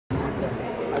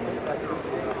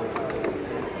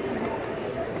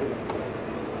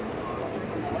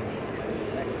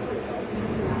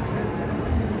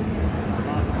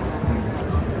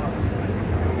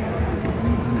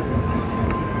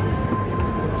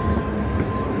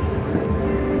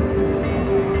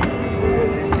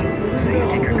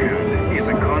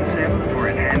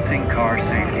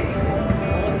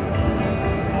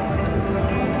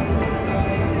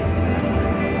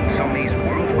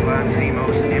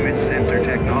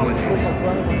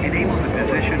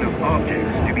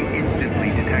objects to be instantly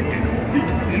detected,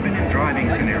 even in driving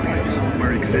scenarios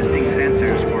where existing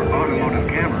sensors for automotive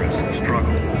cameras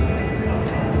struggle.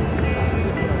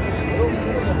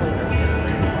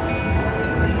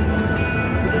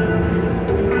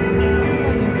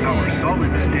 Our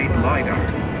solid-state LiDAR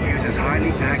uses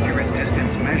highly accurate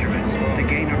distance measurements to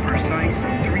gain a precise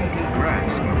 3D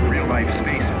grasp of real-life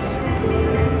spaces.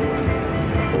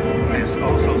 This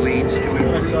also leads to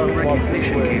improved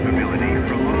recognition capability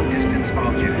for long-distance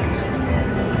objects.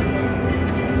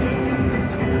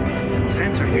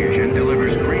 Sensor fusion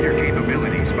delivers greater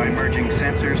capabilities by merging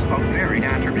sensors of varied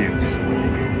attributes.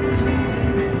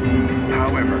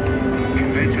 However,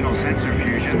 conventional sensor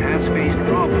fusion has faced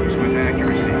problems with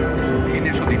accuracy.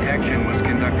 Initial detection was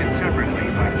conducted separately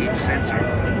by each sensor,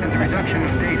 and the reduction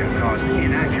of data caused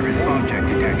inaccurate object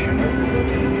detection.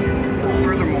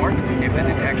 Furthermore, if the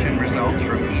detection results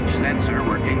from each sensor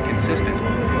were inconsistent,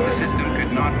 the system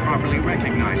could not properly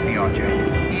recognize the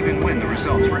object, even when the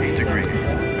results were integrated.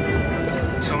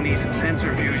 Sony's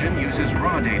sensor fusion uses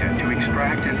raw data to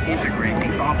extract and integrate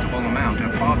the optimal amount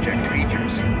of object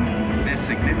features. This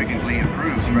significantly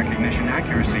improves recognition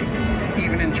accuracy,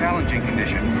 even in challenging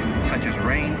conditions, such as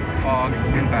rain, fog,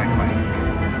 and backlight.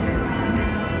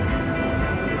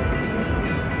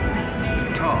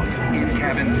 TOF,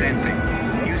 in-cabin sensing,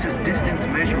 uses distance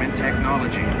measurement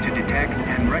technology to detect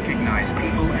and recognize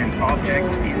people and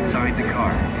objects inside the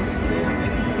car.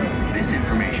 This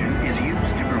information is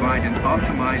used to provide an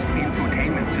optimized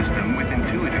infotainment system with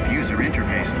intuitive user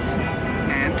interfaces,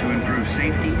 and to improve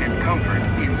safety and comfort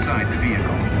inside the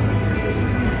vehicle.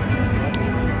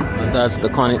 That's the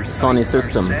Sony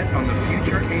system.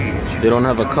 They don't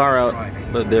have a car out,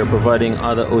 but they're providing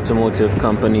other automotive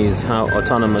companies how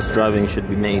autonomous driving should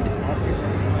be made.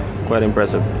 Quite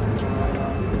impressive.